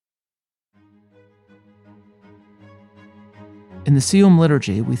In the Siyum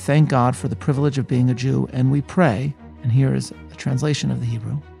liturgy, we thank God for the privilege of being a Jew, and we pray, and here is a translation of the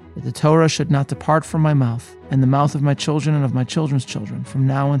Hebrew, that the Torah should not depart from my mouth, and the mouth of my children and of my children's children, from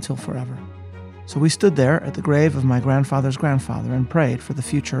now until forever. So we stood there at the grave of my grandfather's grandfather and prayed for the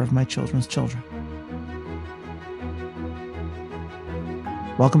future of my children's children.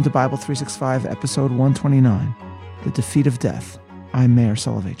 Welcome to Bible 365, episode 129, The Defeat of Death. I'm Meir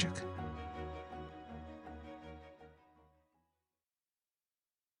Soloveichik.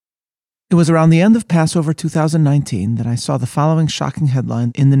 It was around the end of Passover 2019 that I saw the following shocking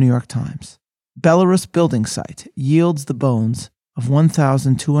headline in the New York Times. Belarus building site yields the bones of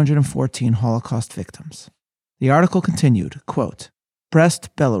 1,214 Holocaust victims. The article continued, quote, Brest,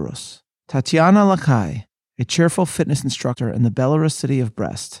 Belarus. Tatiana Lakai, a cheerful fitness instructor in the Belarus city of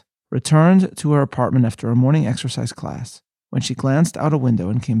Brest, returned to her apartment after a morning exercise class when she glanced out a window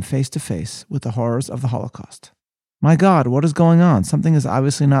and came face to face with the horrors of the Holocaust. My God, what is going on? Something is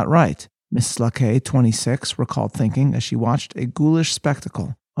obviously not right, Mrs. Lakai, 26, recalled thinking as she watched a ghoulish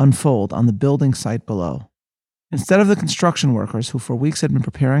spectacle unfold on the building site below. Instead of the construction workers who for weeks had been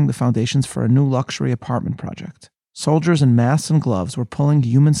preparing the foundations for a new luxury apartment project, soldiers in masks and gloves were pulling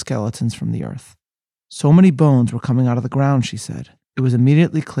human skeletons from the earth. So many bones were coming out of the ground, she said. It was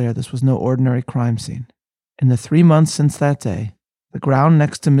immediately clear this was no ordinary crime scene. In the 3 months since that day, the ground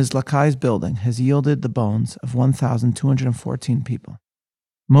next to Ms. Lakai's building has yielded the bones of 1,214 people.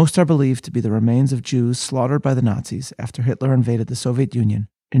 Most are believed to be the remains of Jews slaughtered by the Nazis after Hitler invaded the Soviet Union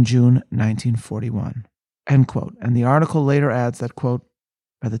in June 1941. End quote. And the article later adds that, quote,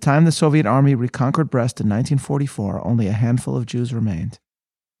 by the time the Soviet army reconquered Brest in 1944, only a handful of Jews remained.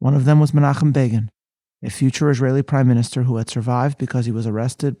 One of them was Menachem Begin, a future Israeli prime minister who had survived because he was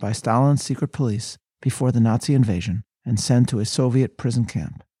arrested by Stalin's secret police before the Nazi invasion and sent to a Soviet prison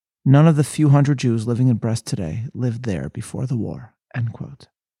camp. None of the few hundred Jews living in Brest today lived there before the war. End quote.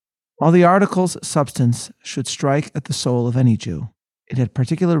 While the article's substance should strike at the soul of any Jew, it had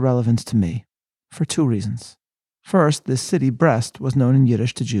particular relevance to me, for 2 reasons. First, this city, Brest, was known in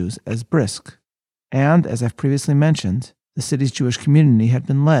Yiddish to Jews as Brisk, and, as I've previously mentioned, the city's Jewish community had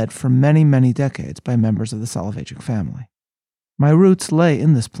been led for many, many decades by members of the Soloveitchik family. My roots lay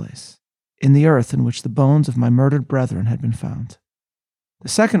in this place, in the earth in which the bones of my murdered brethren had been found. The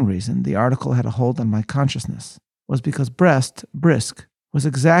second reason the article had a hold on my consciousness was because Brest, Brisk, was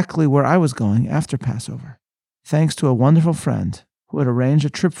exactly where I was going after Passover, thanks to a wonderful friend who had arranged a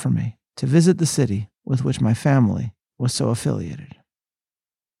trip for me to visit the city with which my family was so affiliated.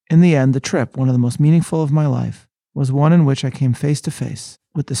 In the end, the trip, one of the most meaningful of my life, was one in which I came face to face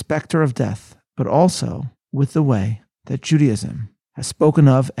with the specter of death, but also with the way that Judaism has spoken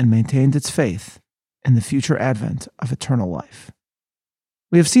of and maintained its faith in the future advent of eternal life.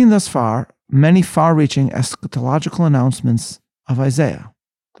 We have seen thus far many far-reaching eschatological announcements of Isaiah.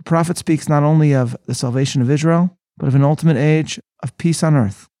 The prophet speaks not only of the salvation of Israel, but of an ultimate age of peace on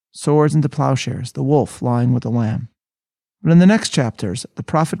earth, swords into plowshares, the wolf lying with the lamb. But in the next chapters, the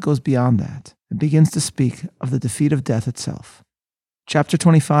prophet goes beyond that and begins to speak of the defeat of death itself. Chapter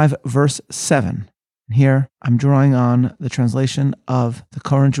 25, verse 7. And here, I'm drawing on the translation of the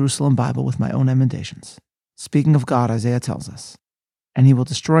Current Jerusalem Bible with my own emendations. Speaking of God, Isaiah tells us, and he will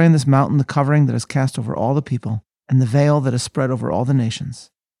destroy in this mountain the covering that is cast over all the people, and the veil that is spread over all the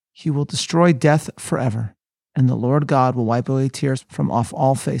nations. He will destroy death forever, and the Lord God will wipe away tears from off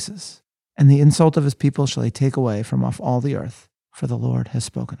all faces, and the insult of his people shall he take away from off all the earth, for the Lord has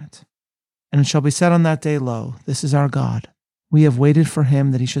spoken it. And it shall be said on that day, Lo, this is our God. We have waited for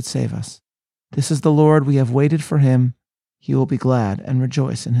him that he should save us. This is the Lord, we have waited for him. He will be glad and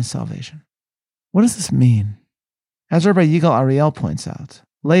rejoice in his salvation. What does this mean? As Rabbi Yigal Ariel points out,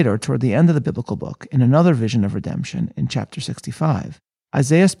 later, toward the end of the biblical book, in another vision of redemption in chapter 65,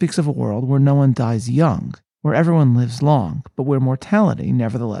 Isaiah speaks of a world where no one dies young, where everyone lives long, but where mortality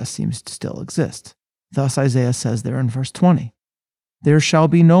nevertheless seems to still exist. Thus Isaiah says there in verse 20, There shall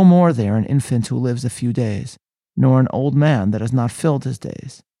be no more there an infant who lives a few days, nor an old man that has not filled his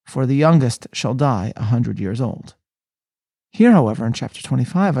days, for the youngest shall die 100 years old. Here, however, in chapter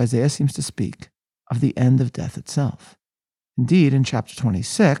 25, Isaiah seems to speak of the end of death itself. Indeed, in chapter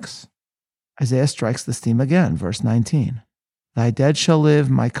 26, Isaiah strikes this theme again, verse 19. Thy dead shall live,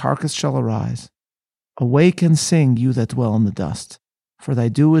 my carcass shall arise. Awake and sing, you that dwell in the dust, for thy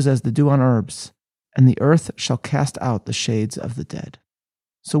dew is as the dew on herbs, and the earth shall cast out the shades of the dead.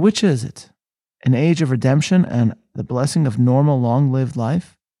 So which is it? An age of redemption and the blessing of normal long-lived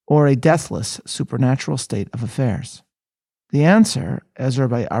life, or a deathless supernatural state of affairs? The answer, as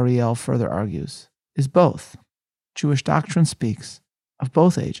Rabbi Ariel further argues, is both. Jewish doctrine speaks of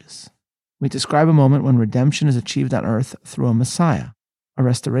both ages. We describe a moment when redemption is achieved on earth through a Messiah, a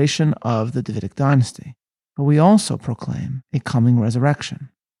restoration of the Davidic dynasty. But we also proclaim a coming resurrection.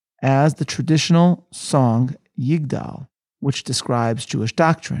 As the traditional song Yigdal, which describes Jewish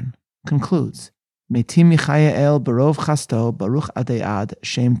doctrine, concludes, Metim Michaya El Barov Chasto Baruch Adead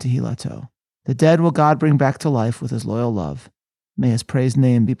Shem Tehilato. The dead will God bring back to life with his loyal love. May his praised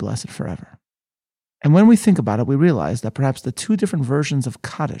name be blessed forever. And when we think about it, we realize that perhaps the two different versions of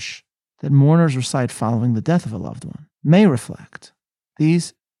Kaddish that mourners recite following the death of a loved one may reflect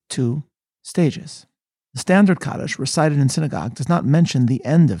these two stages. The standard Kaddish recited in synagogue does not mention the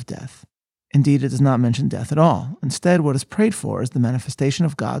end of death. Indeed, it does not mention death at all. Instead, what is prayed for is the manifestation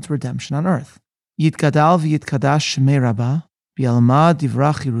of God's redemption on earth. Yitgadal v'yitkadash shemei rabbah, b'yalma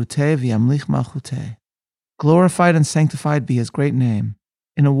divrach yiruteh v'yamlich malchuteh. Glorified and sanctified be his great name,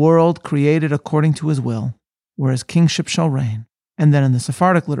 in a world created according to his will, where his kingship shall reign. And then in the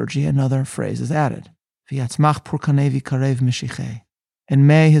Sephardic liturgy, another phrase is added, v'yatzmach purkaneh v'karev meshicheh. And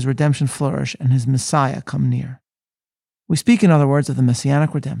may his redemption flourish and his Messiah come near. We speak, in other words, of the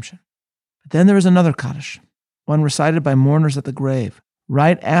messianic redemption. But then there is another Kaddish, one recited by mourners at the grave,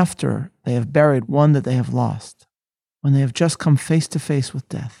 right after they have buried one that they have lost, when they have just come face to face with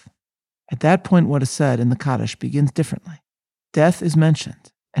death. At that point, what is said in the Kaddish begins differently. Death is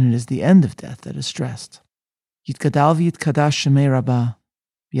mentioned, and it is the end of death that is stressed. Yitkadal v'yitkadash shemei rabbah,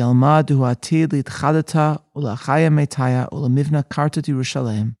 v'yalma hu atid litchadata ulachaya metaya ulamivna kartat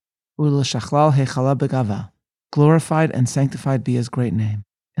Yerushalem ulashachlal hechala begava. Glorified and sanctified be his great name,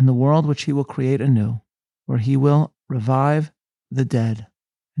 in the world which he will create anew, where he will revive the dead,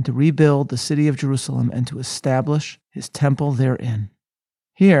 and to rebuild the city of Jerusalem and to establish his temple therein.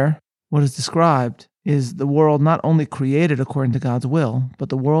 Here, what is described is the world not only created according to God's will, but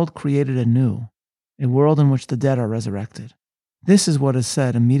the world created anew, a world in which the dead are resurrected. This is what is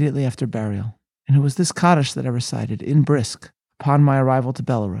said immediately after burial, and it was this Kaddish that I recited in Brisk upon my arrival to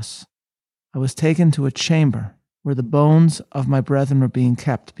Belarus. I was taken to a chamber where the bones of my brethren were being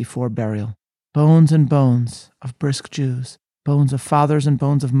kept before burial. Bones and bones of Brisk Jews, bones of fathers and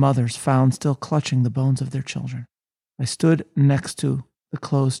bones of mothers found still clutching the bones of their children. I stood next to the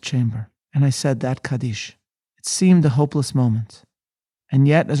closed chamber, and I said that Kaddish. It seemed a hopeless moment. And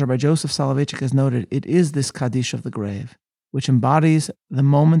yet, as Rabbi Joseph Soloveitchik has noted, it is this Kaddish of the grave, which embodies the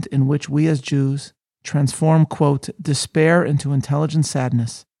moment in which we as Jews transform, quote, despair into intelligent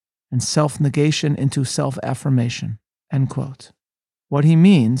sadness and self-negation into self-affirmation, end quote. What he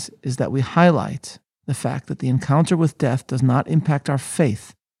means is that we highlight the fact that the encounter with death does not impact our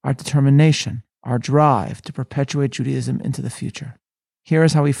faith, our determination, our drive to perpetuate Judaism into the future. Here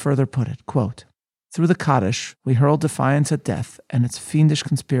is how he further put it, quote, through the Kaddish, we hurl defiance at death and its fiendish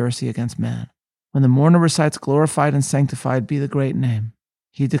conspiracy against man. When the mourner recites glorified and sanctified be the great name,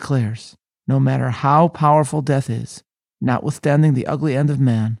 he declares, no matter how powerful death is, notwithstanding the ugly end of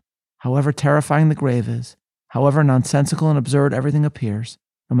man, however terrifying the grave is, however nonsensical and absurd everything appears,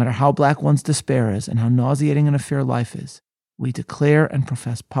 no matter how black one's despair is and how nauseating and a fear life is, we declare and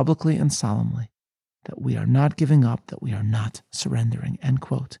profess publicly and solemnly that we are not giving up, that we are not surrendering, end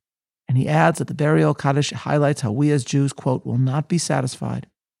quote. And he adds that the burial Kaddish highlights how we as Jews, quote, will not be satisfied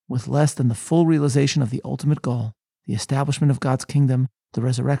with less than the full realization of the ultimate goal, the establishment of God's kingdom, the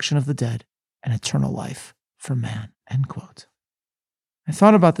resurrection of the dead, and eternal life for man, end quote. I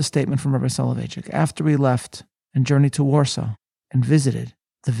thought about this statement from Rabbi Soloveitchik after we left and journeyed to Warsaw and visited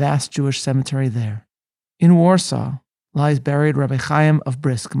the vast Jewish cemetery there. In Warsaw lies buried Rabbi Chaim of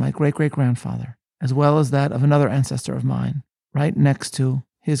Brisk, my great-great-grandfather, as well as that of another ancestor of mine, right next to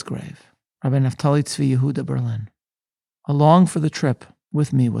his grave, Rabbi Naftali Tzvi Yehuda Berlin. Along for the trip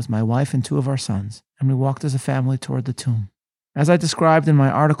with me was my wife and two of our sons, and we walked as a family toward the tomb. As I described in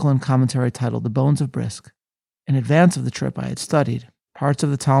my article and commentary titled The Bones of Brisk, in advance of the trip I had studied parts of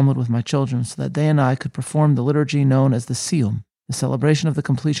the Talmud with my children so that they and I could perform the liturgy known as the Siyum, the celebration of the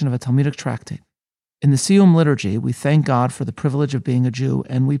completion of a Talmudic tractate. In the Siyum liturgy, we thank God for the privilege of being a Jew,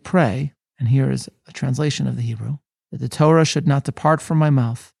 and we pray, and here is a translation of the Hebrew, that the Torah should not depart from my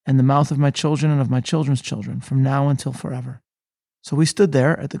mouth, and the mouth of my children and of my children's children, from now until forever. So we stood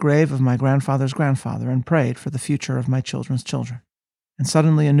there at the grave of my grandfather's grandfather and prayed for the future of my children's children. And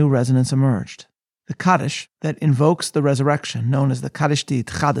suddenly a new resonance emerged. The Kaddish that invokes the resurrection, known as the Kaddish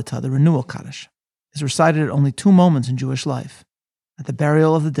D'Chadata, the renewal Kaddish, is recited at only 2 moments in Jewish life, at the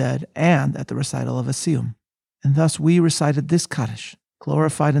burial of the dead and at the recital of a Siyum. And thus we recited this Kaddish,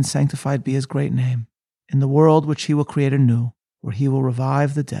 glorified and sanctified be his great name, in the world which he will create anew, where he will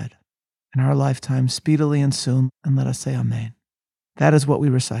revive the dead. In our lifetime, speedily and soon, and let us say Amen. That is what we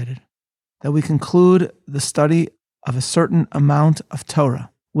recited. That we conclude the study of a certain amount of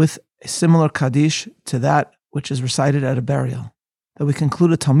Torah with a similar Kaddish to that which is recited at a burial, that we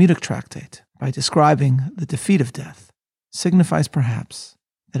conclude a Talmudic tractate by describing the defeat of death, signifies perhaps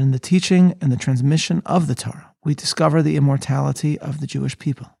that in the teaching and the transmission of the Torah, we discover the immortality of the Jewish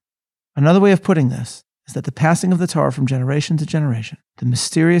people. Another way of putting this is that the passing of the Torah from generation to generation, the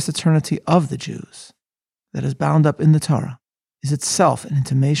mysterious eternity of the Jews that is bound up in the Torah, is itself an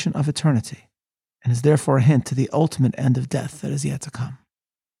intimation of eternity, and is therefore a hint to the ultimate end of death that is yet to come.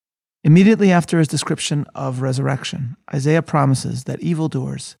 Immediately after his description of resurrection, Isaiah promises that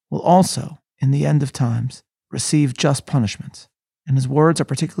evildoers will also, in the end of times, receive just punishment, and his words are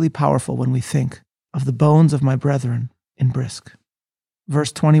particularly powerful when we think of the bones of my brethren in Brisk.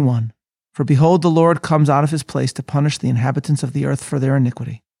 Verse 21, "For behold, the Lord comes out of his place to punish the inhabitants of the earth for their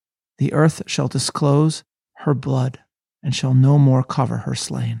iniquity. The earth shall disclose her blood, and shall no more cover her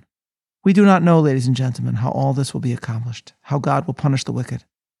slain." We do not know, ladies and gentlemen, how all this will be accomplished, how God will punish the wicked,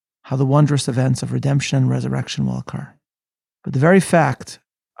 how the wondrous events of redemption and resurrection will occur. But the very fact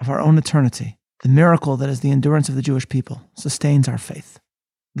of our own eternity, the miracle that is the endurance of the Jewish people, sustains our faith.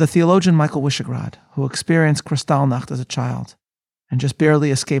 The theologian Michael Wishegrad, who experienced Kristallnacht as a child and just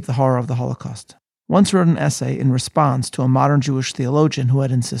barely escaped the horror of the Holocaust, once wrote an essay in response to a modern Jewish theologian who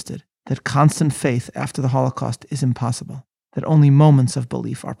had insisted that constant faith after the Holocaust is impossible, that only moments of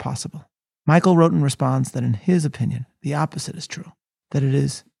belief are possible. Michael wrote in response that in his opinion, the opposite is true, that it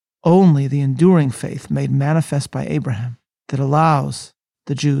is only the enduring faith made manifest by Abraham that allows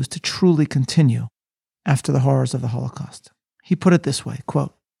the Jews to truly continue after the horrors of the Holocaust. He put it this way,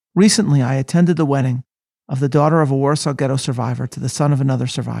 quote, "Recently I attended the wedding of the daughter of a Warsaw Ghetto survivor to the son of another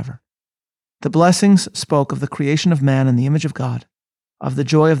survivor. The blessings spoke of the creation of man in the image of God, of the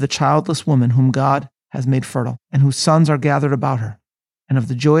joy of the childless woman whom God has made fertile, and whose sons are gathered about her, and of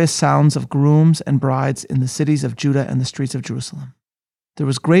the joyous sounds of grooms and brides in the cities of Judah and the streets of Jerusalem. There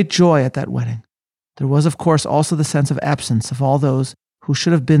was great joy at that wedding. There was, of course, also the sense of absence of all those who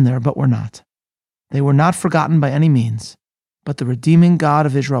should have been there but were not. They were not forgotten by any means, but the redeeming God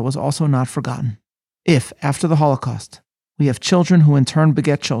of Israel was also not forgotten. If, after the Holocaust, we have children who in turn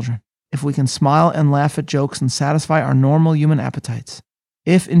beget children, if we can smile and laugh at jokes and satisfy our normal human appetites,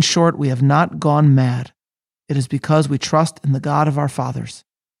 if, in short, we have not gone mad, it is because we trust in the God of our fathers.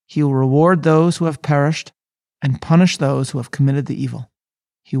 He will reward those who have perished and punish those who have committed the evil.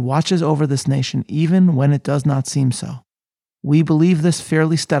 He watches over this nation even when it does not seem so. We believe this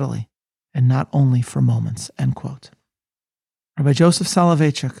fairly steadily, and not only for moments." End quote. Rabbi Joseph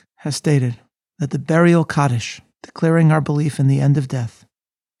Soloveitchik has stated that the burial Kaddish, declaring our belief in the end of death,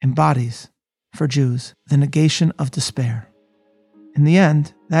 embodies, for Jews, the negation of despair. In the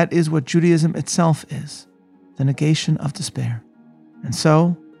end, that is what Judaism itself is, the negation of despair. And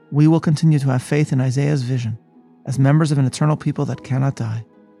so, we will continue to have faith in Isaiah's vision as members of an eternal people that cannot die,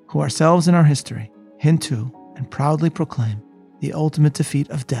 who ourselves in our history hint to and proudly proclaim the ultimate defeat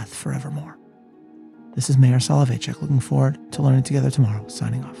of death forevermore. This is Meir Soloveitchik, looking forward to learning together tomorrow,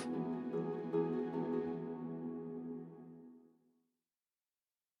 signing off.